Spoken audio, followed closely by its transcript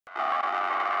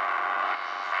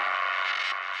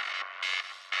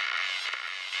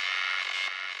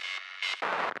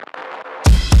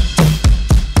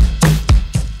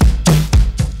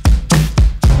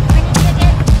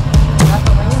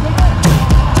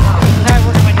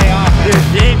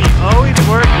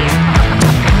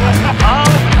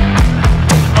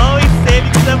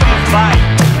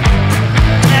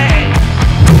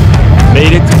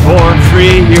Made it to Born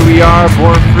Free. Here we are,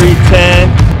 Born Free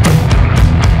 10.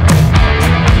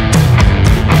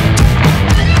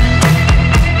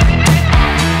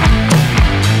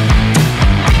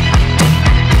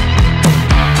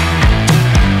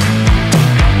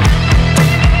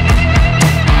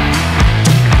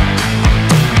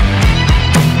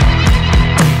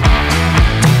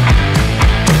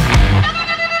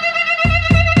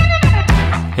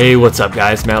 Hey, what's up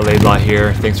guys? Matt Laidlaw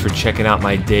here. Thanks for checking out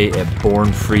my day at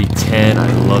Born Free 10.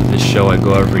 I love this show. I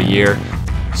go every year.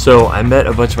 So I met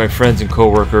a bunch of my friends and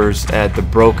coworkers at the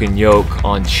Broken Yoke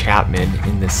on Chapman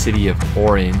in the city of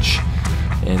Orange.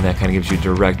 And that kind of gives you a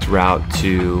direct route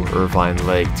to Irvine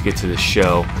Lake to get to the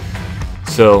show.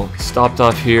 So stopped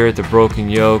off here at the Broken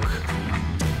Yoke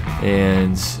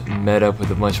and met up with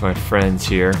a bunch of my friends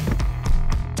here.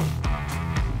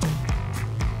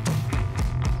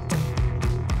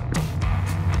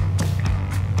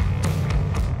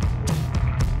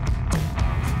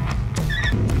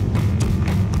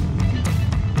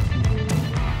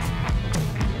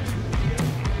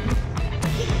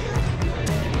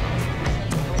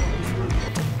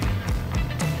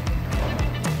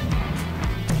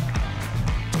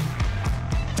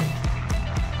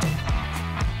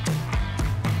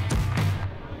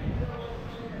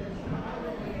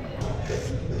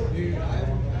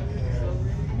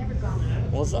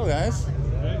 What's up, guys?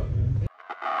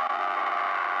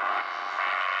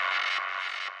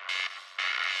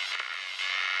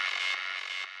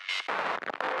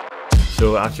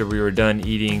 So after we were done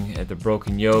eating at the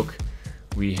Broken Yoke,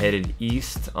 we headed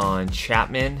east on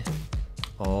Chapman,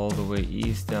 all the way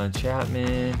east down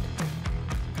Chapman,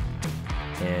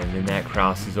 and then that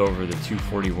crosses over the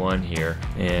 241 here,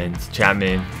 and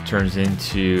Chapman turns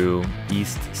into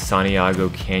East Santiago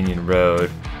Canyon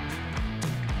Road.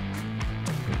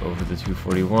 Over the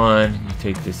 241, you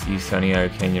take this East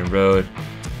Santiago Canyon Road,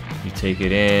 you take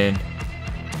it in,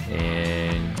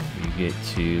 and you get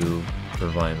to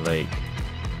Irvine Lake.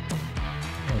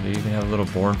 Oh, they even have a little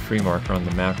Born Free marker on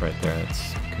the map right there.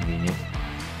 That's convenient.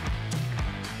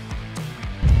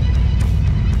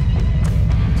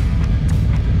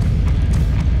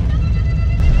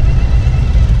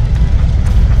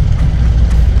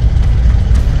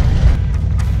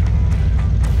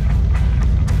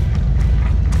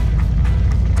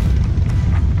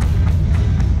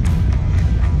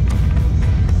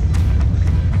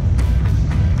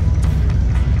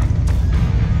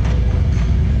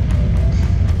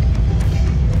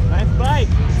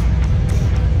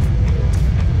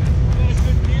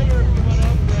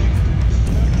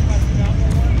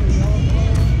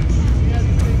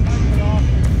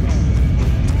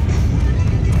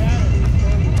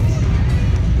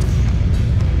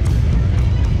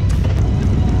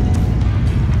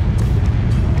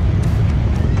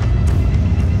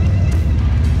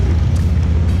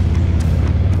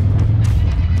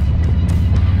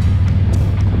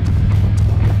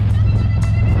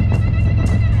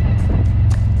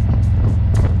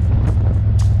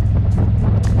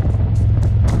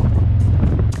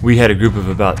 We had a group of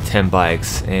about 10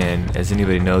 bikes, and as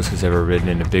anybody knows who's ever ridden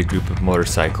in a big group of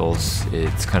motorcycles,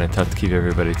 it's kind of tough to keep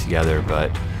everybody together,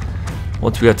 but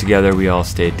once we got together, we all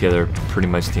stayed together pretty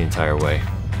much the entire way.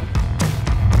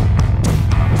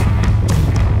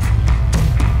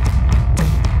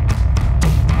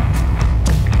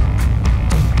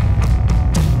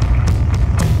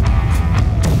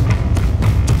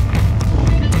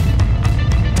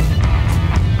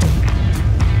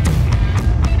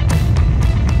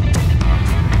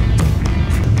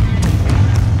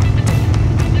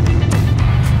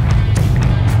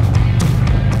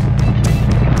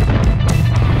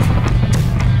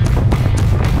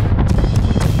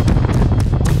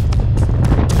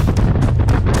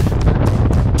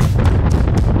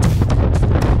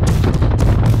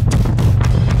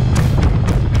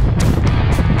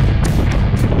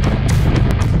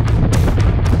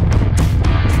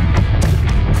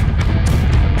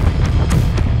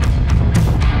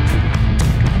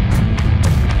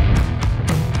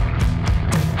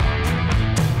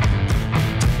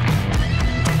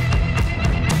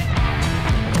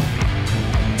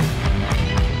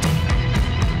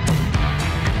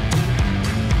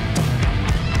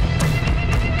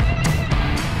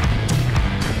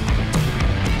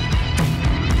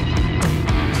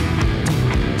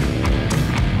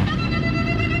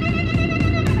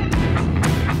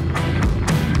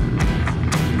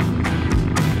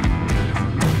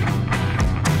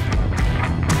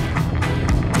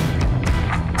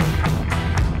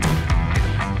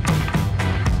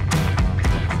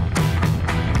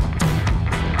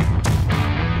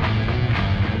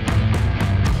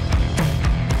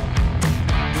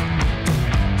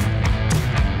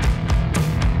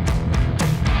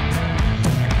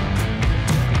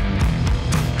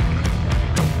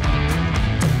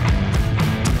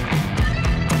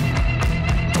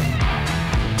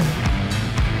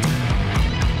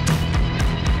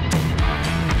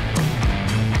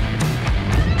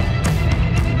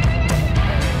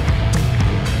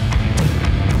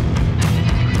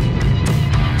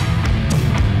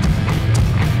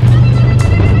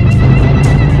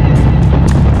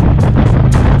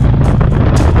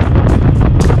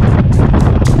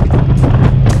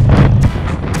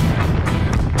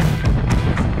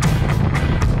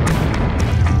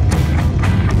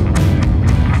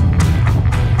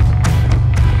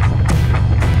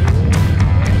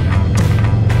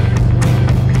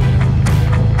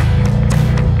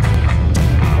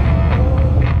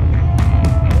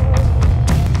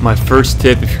 My first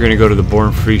tip, if you're going to go to the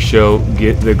Born Free show,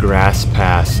 get the grass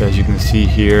pass. As you can see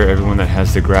here, everyone that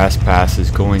has the grass pass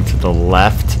is going to the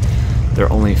left.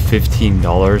 They're only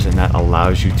 $15, and that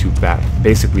allows you to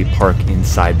basically park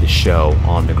inside the show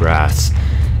on the grass.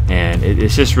 And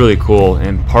it's just really cool.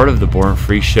 And part of the Born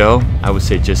Free show, I would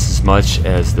say just as much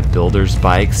as the builders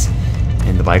bikes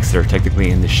and the bikes that are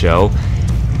technically in the show,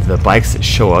 the bikes that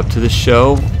show up to the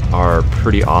show are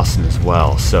pretty awesome as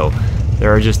well. So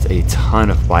there are just a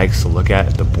ton of bikes to look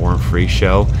at the Born Free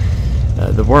show.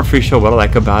 The Born Free show, what I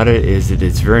like about it is that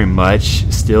it's very much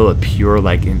still a pure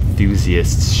like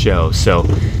enthusiast show. So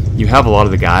you have a lot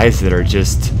of the guys that are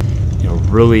just, you know,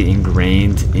 really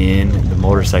ingrained in the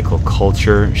motorcycle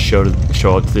culture, show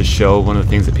up to the show. One of the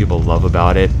things that people love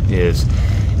about it is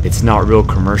it's not real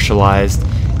commercialized.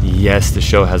 Yes, the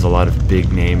show has a lot of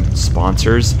big name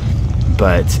sponsors,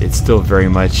 but it's still very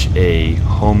much a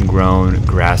homegrown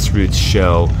grassroots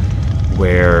show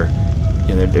where,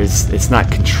 you know, it's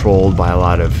not controlled by a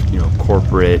lot of, you know,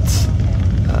 corporate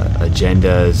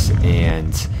agendas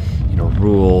and, you know,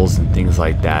 rules and things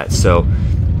like that. So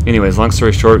anyways, long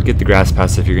story short, get the grass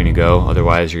pass if you're going to go.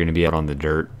 Otherwise, you're going to be out on the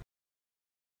dirt.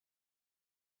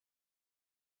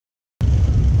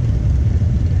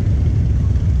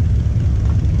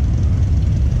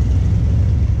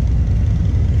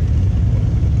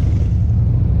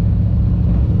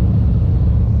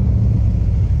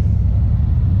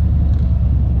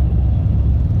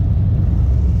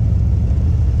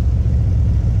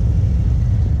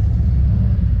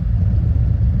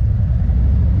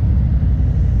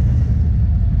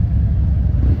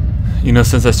 You know,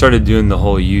 since I started doing the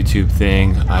whole YouTube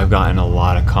thing, I've gotten a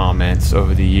lot of comments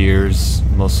over the years,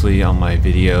 mostly on my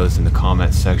videos in the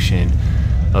comment section,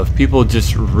 of people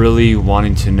just really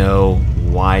wanting to know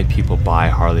why people buy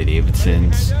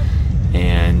Harley-Davidsons.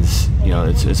 And, you know,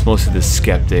 it's mostly the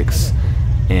skeptics.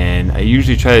 And I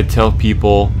usually try to tell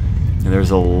people, and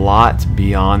there's a lot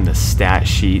beyond the stat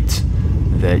sheet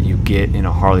that you get in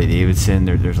a Harley-Davidson.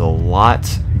 There's a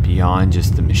lot beyond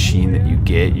just the machine that you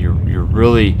get.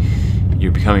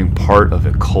 You're becoming part of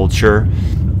a culture.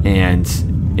 And,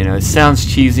 you know, it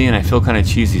sounds cheesy, and I feel kind of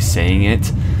cheesy saying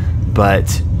it,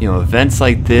 but, you know, events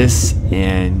like this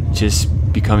and just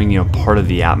becoming, you know, part of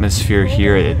the atmosphere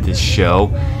here at this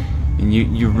show, and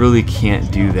you really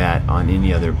can't do that on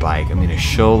any other bike. I mean, a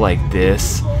show like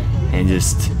this and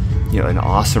just, you know, an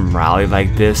awesome rally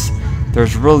like this,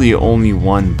 there's really only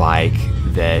one bike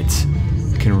that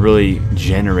can really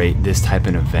generate this type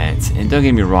of event. And don't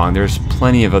get me wrong, there's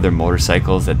plenty of other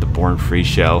motorcycles at the Born Free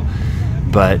show,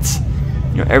 but,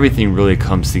 you know, everything really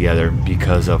comes together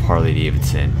because of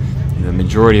Harley-Davidson. The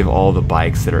majority of all the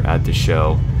bikes that are at the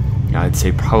show, you know, I'd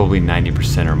say probably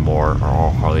 90% or more are all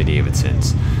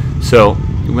Harley-Davidsons. So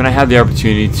when I have the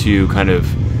opportunity to kind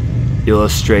of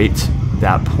illustrate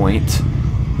that point,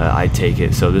 I take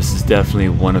it. So this is definitely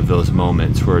one of those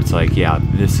moments where it's like, yeah,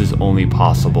 this is only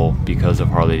possible because of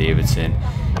Harley-Davidson.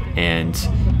 And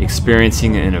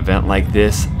experiencing an event like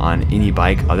this on any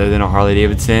bike other than a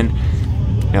Harley-Davidson,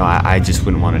 you know, I just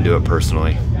wouldn't want to do it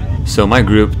personally. So my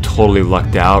group totally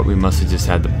lucked out. We must have just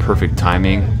had the perfect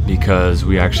timing because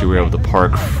we actually were able to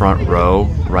park front row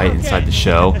right inside the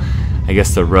show. I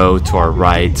guess the row to our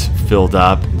right filled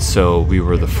up, and so we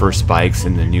were the first bikes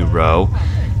in the new row,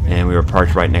 and we were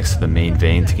parked right next to the main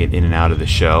vein to get in and out of the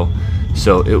show.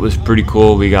 So it was pretty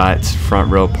cool. We got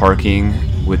front row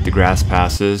parking with the grass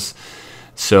passes.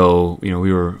 So, you know,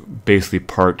 we were basically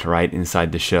parked right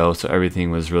inside the show, so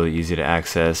everything was really easy to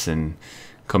access, and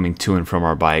coming to and from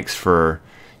our bikes for,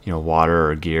 you know, water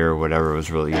or gear or whatever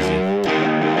was really easy.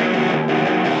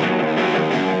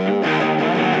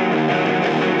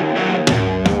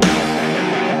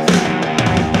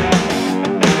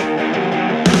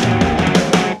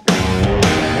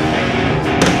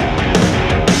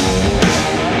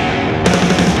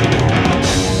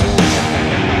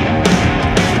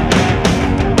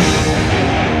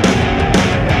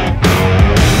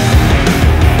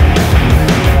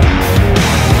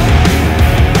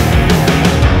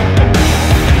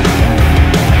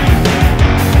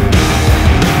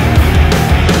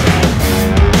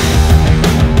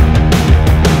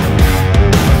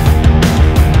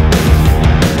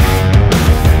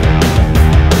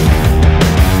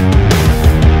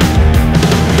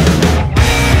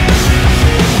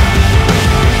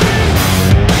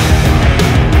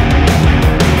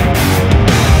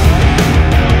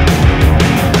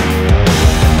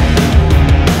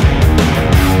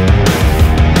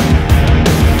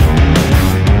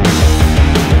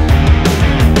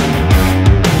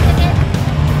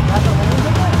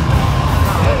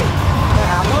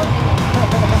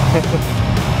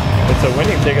 it's a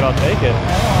winning ticket, I'll take it.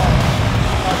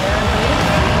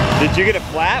 Did you get it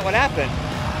flat? What happened?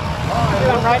 Dude,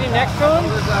 I'm riding next to him,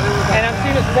 and I'm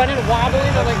seeing it running wobbling,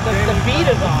 and like the bead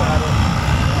is off.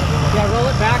 Yeah, roll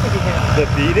it back if you can. The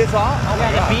bead is off? Oh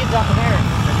yeah, the bead's off in there.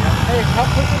 Hey,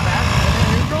 help push it back.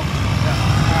 Neutral?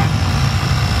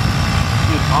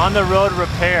 Dude, on the road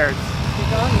repairs. Keep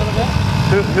going a little bit.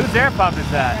 Whose air pump is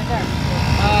that? Right there.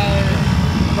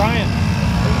 Brian.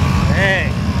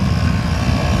 Hey.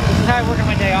 This is how I work on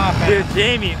my day off, man. Dude,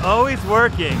 Jamie, always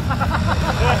working.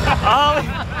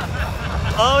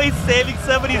 always saving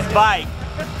somebody's bike.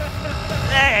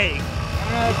 Hey.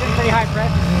 It's been pretty high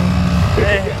pressure.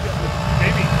 Hey.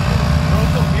 Maybe. Throw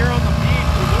some beer on the beach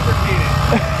to lubricate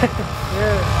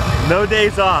it. No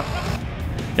days off.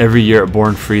 Every year at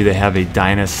Born Free, they have a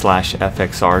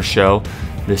Dyna/FXR show.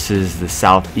 This is the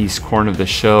southeast corner of the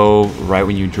show. Right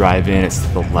when you drive in, it's to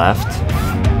the left.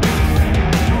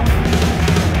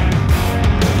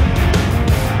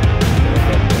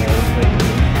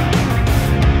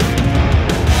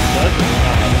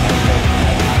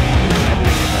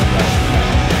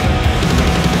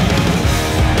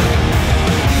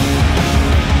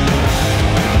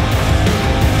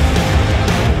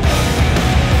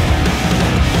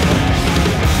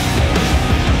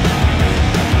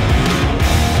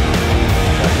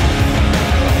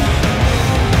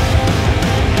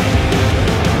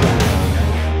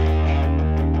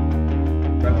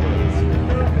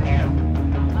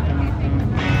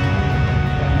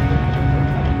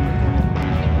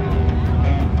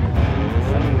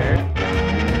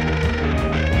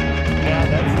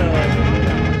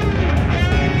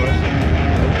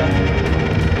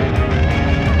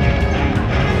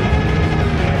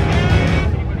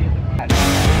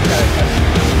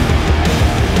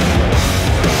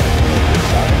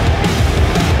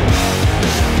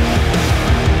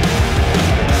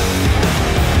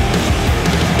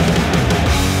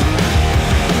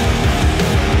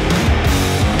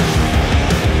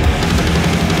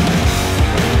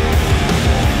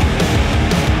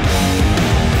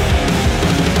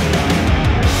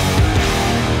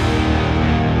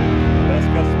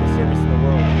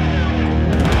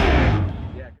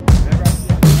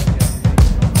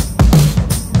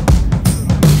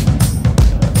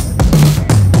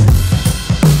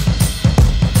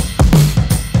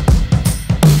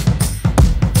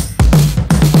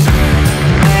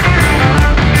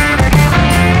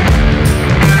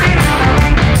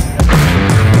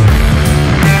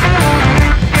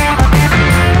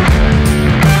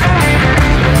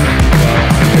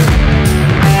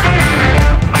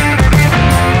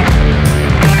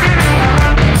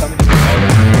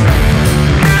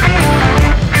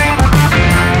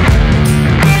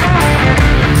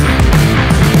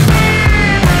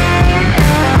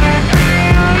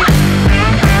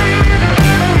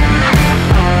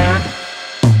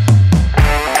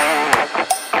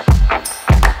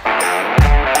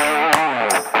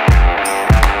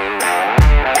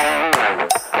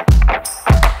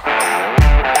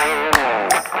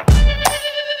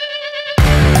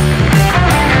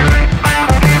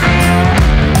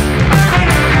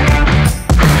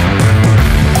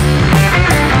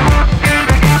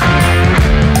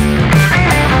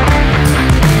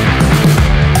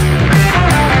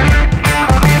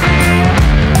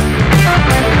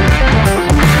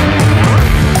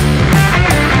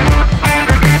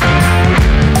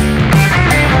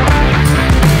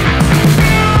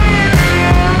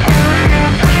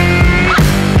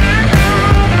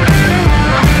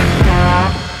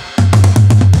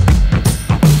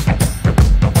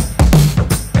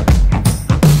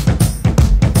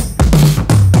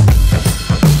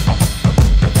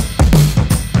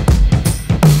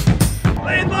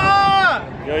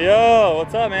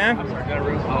 What's up, man? I'm sorry,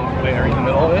 wait, are you in the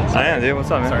middle of it? I am, dude. What's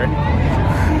up, man? Sorry.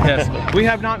 Yes, we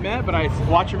have not met, but I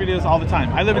watch your videos all the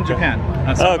time. I live in Japan.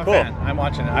 So I'm a cool. fan. I'm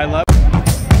watching it. I love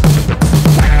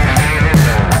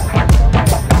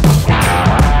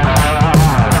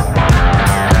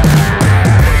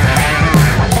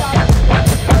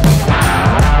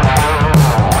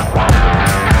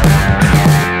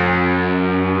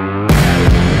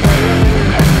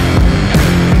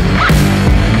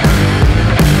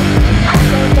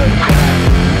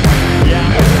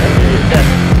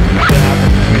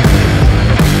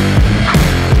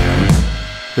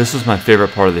This was my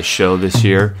favorite part of the show this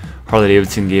year.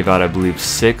 Harley-Davidson gave out, I believe,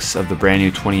 6 of the brand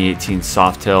new 2018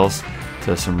 Softails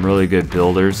to some really good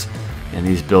builders. And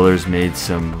these builders made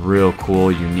some real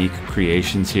cool, unique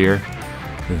creations here.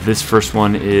 This first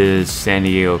one is San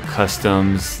Diego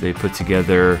Customs. They put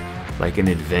together like an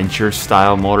adventure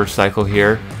style motorcycle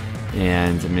here.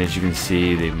 And I mean, as you can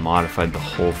see, they modified the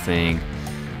whole thing.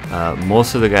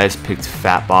 Most of the guys picked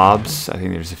Fat Bobs. I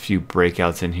think there's a few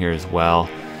breakouts in here as well.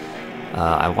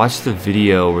 I watched the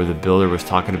video where the builder was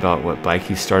talking about what bike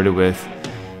he started with,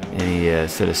 and he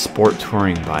said a sport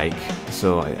touring bike.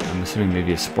 So I'm assuming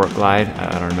maybe a Sport Glide.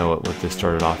 I don't know what this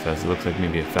started off as. It looks like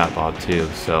maybe a Fat Bob too.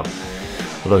 So,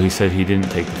 although he said he didn't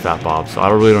take the Fat Bob, so I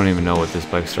really don't even know what this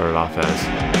bike started off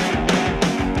as.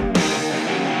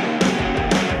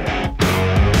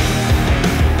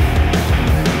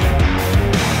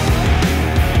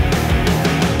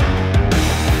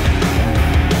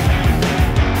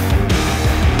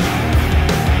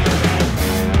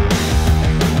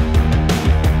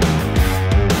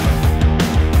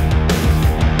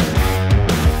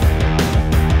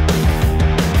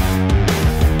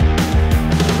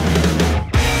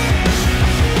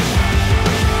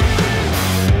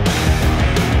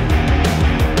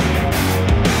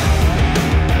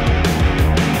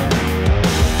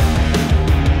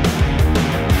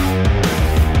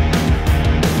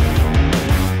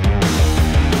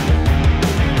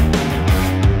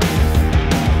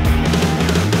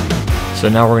 So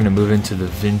now we're going to move into the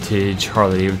vintage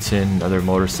Harley-Davidson and other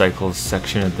motorcycles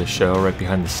section of the show right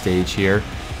behind the stage here.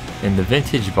 And the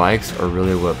vintage bikes are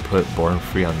really what put Born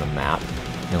Free on the map,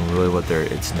 and really what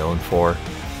it's known for.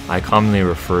 I commonly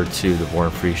refer to the Born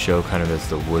Free show kind of as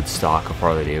the Woodstock of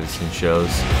Harley-Davidson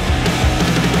shows.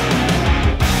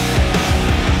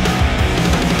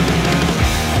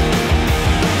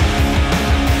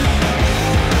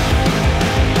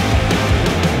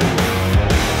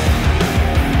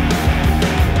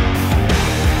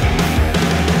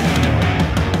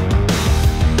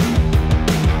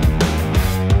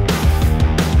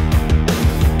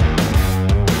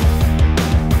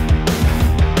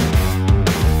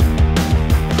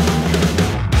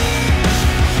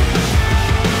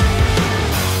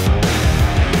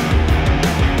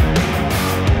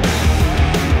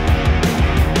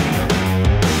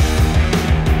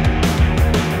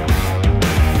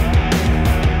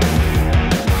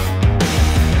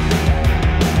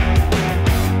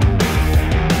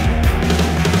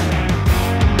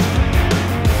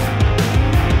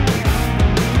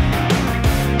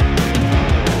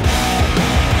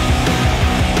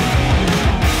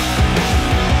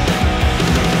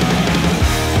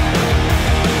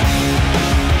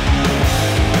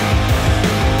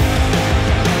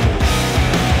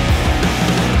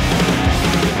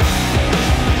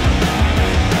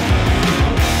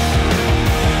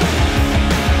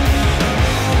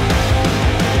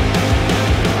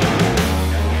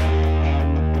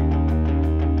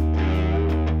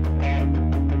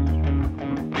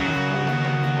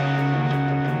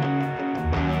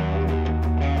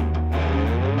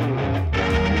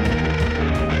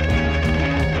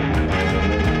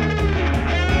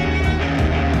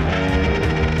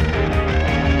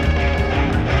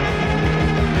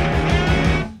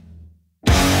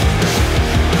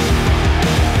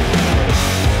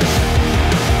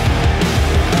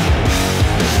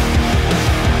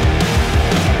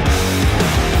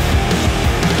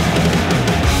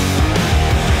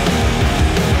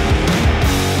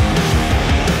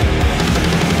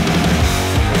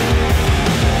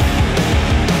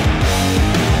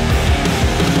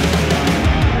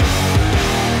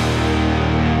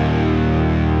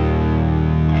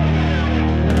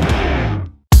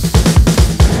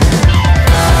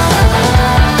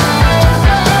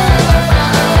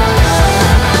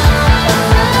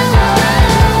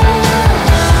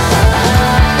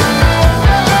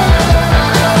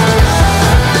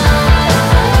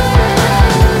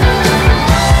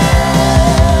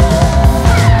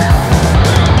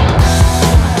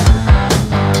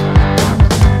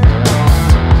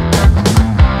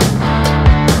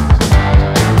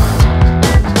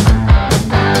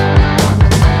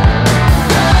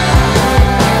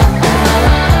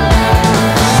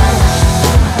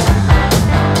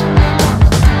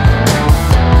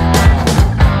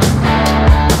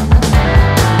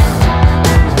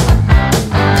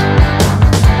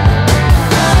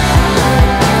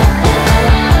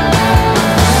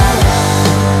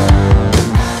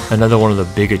 Another one of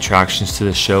the big attractions to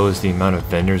the show is the amount of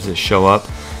vendors that show up,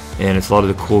 and it's a lot of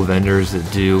the cool vendors that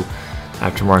do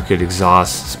aftermarket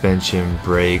exhaust, suspension,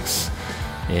 brakes,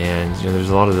 and there's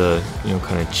a lot of the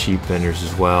kind of cheap vendors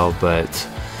as well. But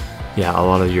yeah, a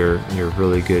lot of your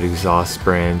really good exhaust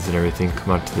brands and everything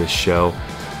come out to this show.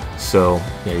 So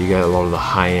yeah, you got a lot of the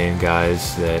high-end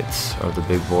guys that are the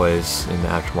big boys in the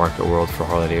aftermarket world for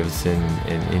Harley-Davidson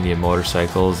and Indian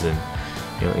motorcycles, and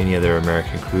any other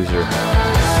American cruiser.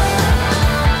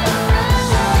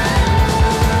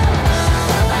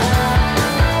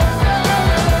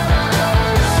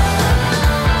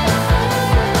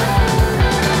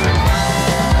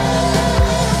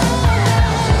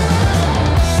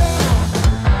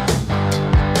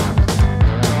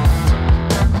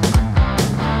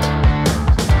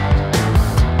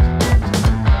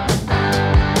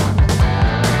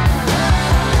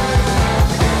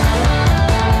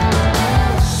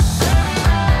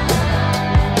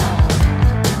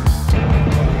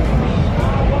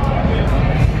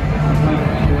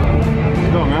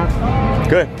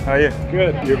 How are you?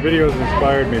 Good. Your videos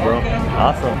inspired me, bro.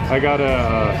 Awesome. I got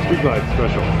a Street Glide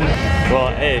special.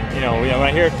 Well, hey, you know, when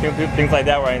I hear things like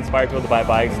that where I inspire people to buy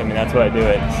bikes, I mean, that's what I do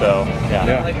it. So,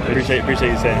 yeah. Appreciate you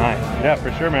saying hi. Yeah,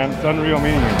 for sure, man. It's unreal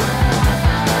meeting you.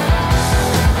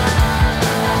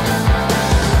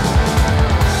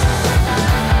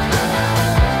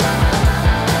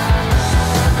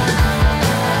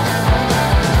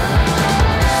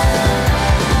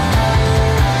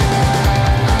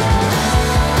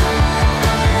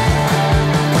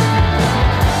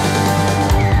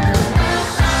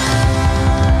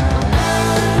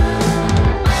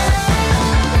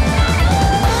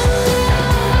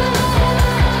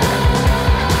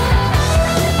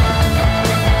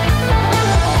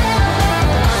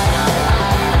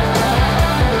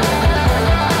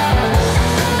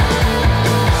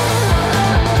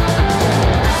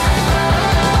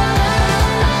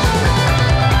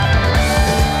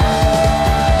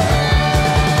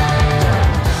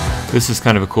 This is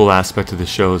kind of a cool aspect of the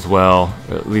show as well.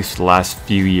 At least the last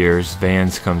few years,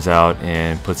 Vans comes out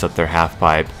and puts up their half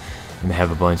pipe, and they have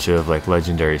a bunch of like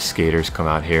legendary skaters come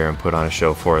out here and put on a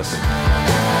show for us.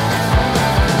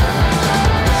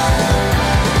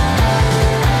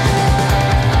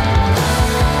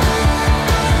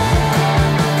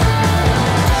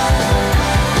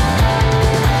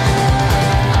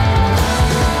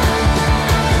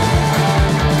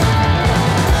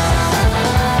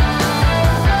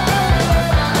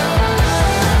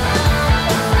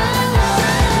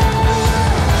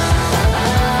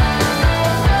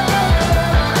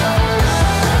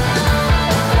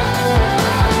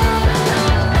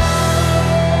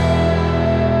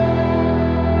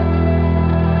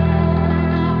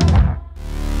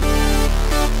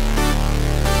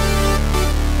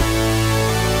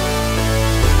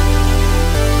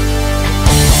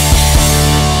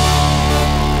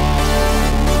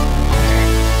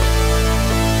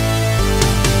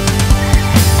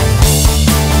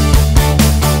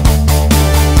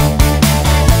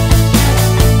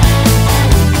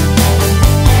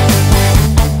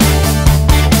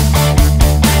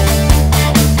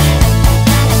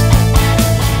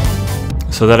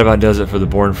 So that about does it for the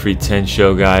Born Free 10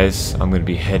 show, guys. I'm going to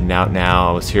be heading out now.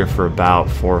 I was here for about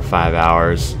 4 or 5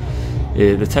 hours.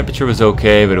 The temperature was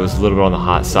okay, but it was a little bit on the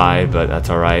hot side, but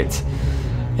that's alright.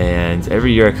 And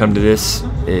every year I come to this,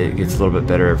 it gets a little bit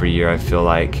better every year. I feel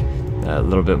like a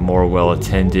little bit more well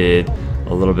attended,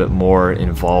 a little bit more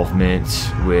involvement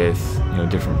with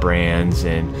different brands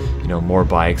and more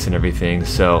bikes and everything.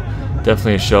 So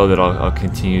definitely a show that I'll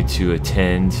continue to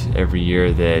attend every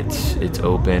year that it's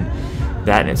open.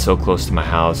 That, and it's so close to my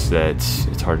house that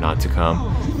it's hard not to come.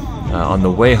 On the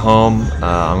way home,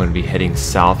 I'm going to be heading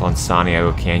south on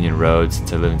Santiago Canyon Road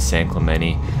since I live in San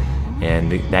Clemente,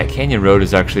 and that Canyon Road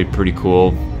is actually pretty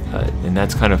cool, and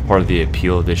that's kind of part of the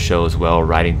appeal of this show as well.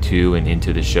 Riding to and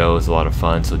into the show is a lot of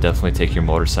fun, so definitely take your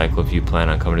motorcycle if you plan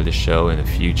on coming to the show in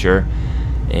the future.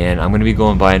 And I'm going to be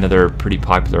going by another pretty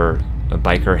popular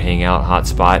biker hangout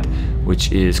hotspot,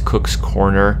 which is Cook's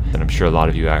Corner, and I'm sure a lot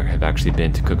of you have actually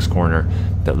been to Cook's Corner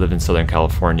that live in Southern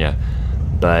California.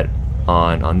 But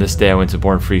on this day I went to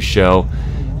Born Free show.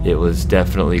 It was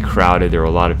definitely crowded. There were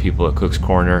a lot of people at Cook's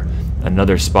Corner.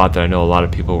 Another spot that I know a lot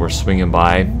of people were swinging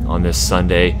by on this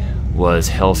Sunday was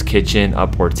Hell's Kitchen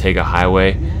up Ortega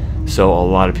Highway. So a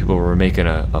lot of people were making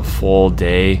a full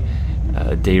day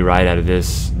ride out of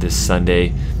this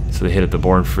Sunday. So they hit up the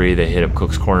Born Free, they hit up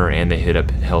Cook's Corner, and they hit up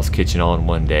Hell's Kitchen all in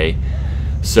one day.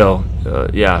 So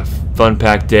yeah,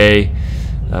 fun-packed day.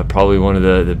 Probably one of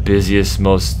the busiest,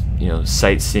 most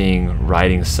sightseeing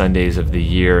riding Sundays of the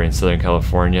year in Southern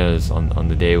California is on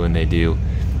the day when they do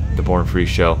the Born Free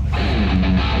show.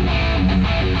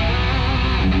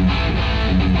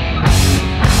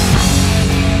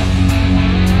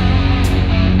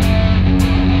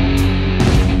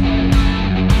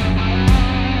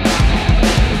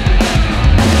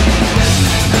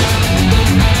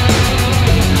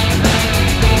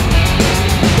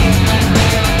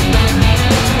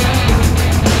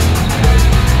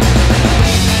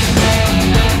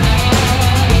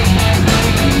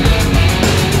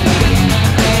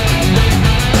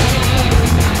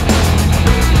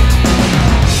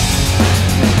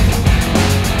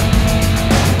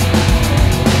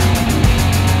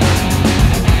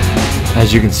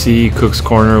 As you can see, Cook's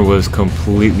Corner was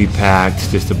completely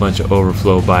packed, just a bunch of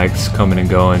overflow bikes coming and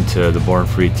going to the Born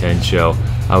Free 10 show.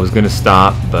 I was going to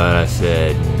stop, but I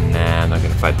said, nah, I'm not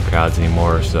going to fight the crowds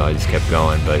anymore, so I just kept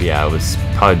going. But yeah, it was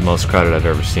probably the most crowded I've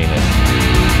ever seen it.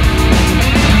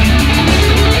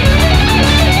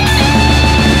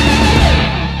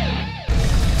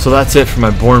 So that's it for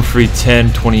my Born Free 10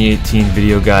 2018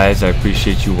 video, guys. I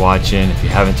appreciate you watching. If you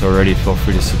haven't already, feel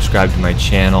free to subscribe to my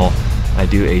channel. I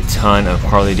do a ton of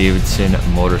Harley-Davidson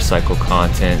motorcycle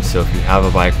content, so if you have a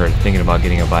bike or are thinking about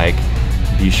getting a bike,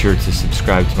 be sure to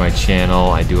subscribe to my channel.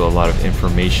 I do a lot of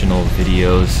informational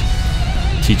videos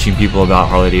teaching people about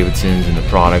Harley-Davidsons and the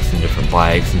products and different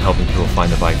bikes and helping people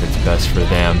find the bike that's best for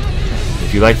them.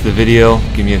 If you liked the video,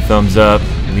 give me a thumbs up,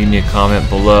 leave me a comment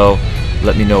below.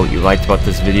 Let me know what you liked about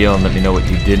this video, and let me know what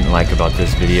you didn't like about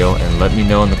this video, and let me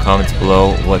know in the comments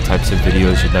below what types of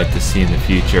videos you'd like to see in the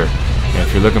future. And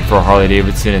if you're looking for a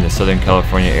Harley-Davidson in the Southern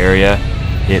California area,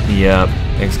 hit me up.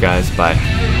 Thanks, guys. Bye.